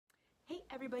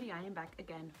everybody, I am back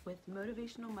again with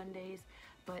Motivational Mondays,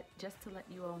 but just to let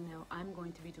you all know, I'm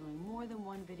going to be doing more than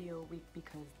one video a week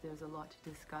because there's a lot to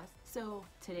discuss. So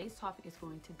today's topic is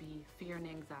going to be fear and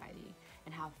anxiety,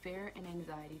 and how fear and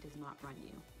anxiety does not run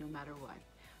you, no matter what.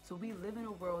 So we live in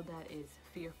a world that is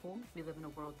fearful. We live in a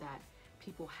world that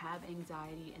people have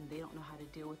anxiety and they don't know how to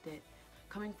deal with it.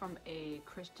 Coming from a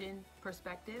Christian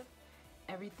perspective,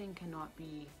 everything cannot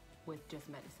be with just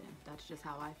medicine. That's just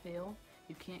how I feel.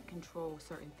 You can't control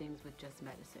certain things with just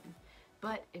medicine.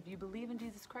 But if you believe in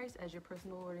Jesus Christ as your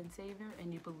personal Lord and Savior,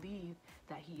 and you believe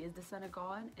that He is the Son of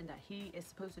God and that He is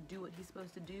supposed to do what He's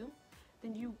supposed to do,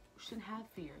 then you shouldn't have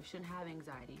fear, you shouldn't have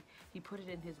anxiety. He put it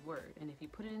in His Word, and if He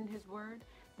put it in His Word,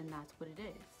 then that's what it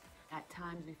is. At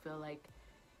times we feel like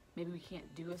maybe we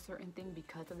can't do a certain thing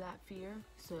because of that fear.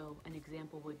 So an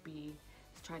example would be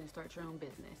trying to start your own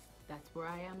business. That's where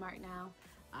I am right now.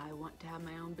 I want to have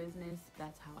my own business.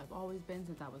 That's how I've always been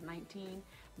since I was 19.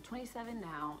 I'm 27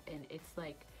 now, and it's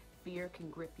like fear can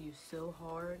grip you so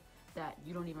hard that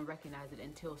you don't even recognize it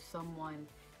until someone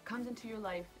comes into your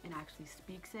life and actually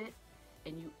speaks it,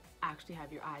 and you actually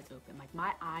have your eyes open. Like,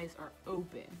 my eyes are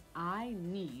open. I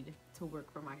need to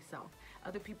work for myself.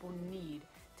 Other people need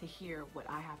to hear what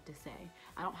I have to say.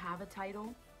 I don't have a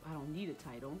title. I don't need a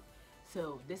title.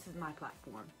 So this is my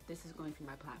platform. This is going to be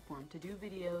my platform to do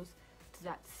videos so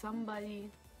that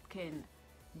somebody can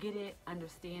get it,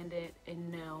 understand it, and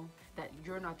know that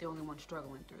you're not the only one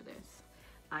struggling through this.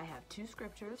 I have two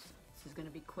scriptures. This is going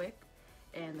to be quick,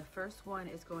 and the first one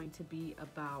is going to be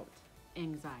about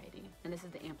anxiety, and this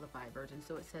is the Amplified version.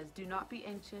 So it says, "Do not be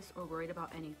anxious or worried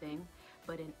about anything,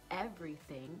 but in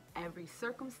everything, every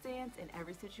circumstance, and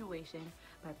every situation,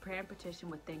 by prayer and petition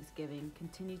with thanksgiving,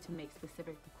 continue to make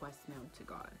specific requests known to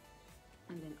God."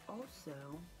 And then also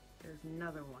there's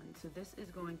another one. So this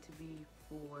is going to be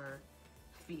for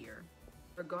fear.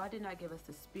 "For God did not give us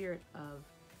the spirit of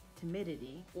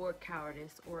timidity or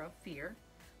cowardice or of fear,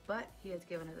 but He has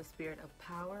given us a spirit of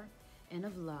power and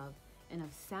of love and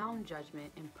of sound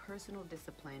judgment and personal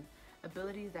discipline,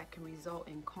 abilities that can result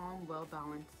in calm,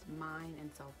 well-balanced mind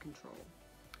and self-control."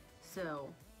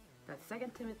 So that's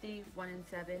 2 Timothy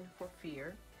 1:7 for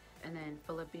fear, and then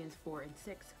Philippians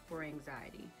 4:6 for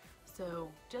anxiety.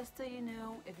 So just so you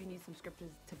know, if you need some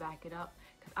scriptures to back it up,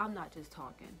 because I'm not just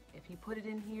talking. If He put it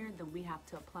in here, then we have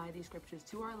to apply these scriptures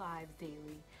to our lives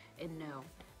daily and know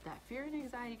that fear and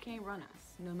anxiety can't run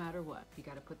us no matter what. You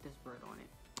got to put this word on it.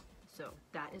 So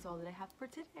that is all that I have for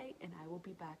today, and I will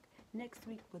be back next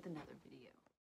week with another video.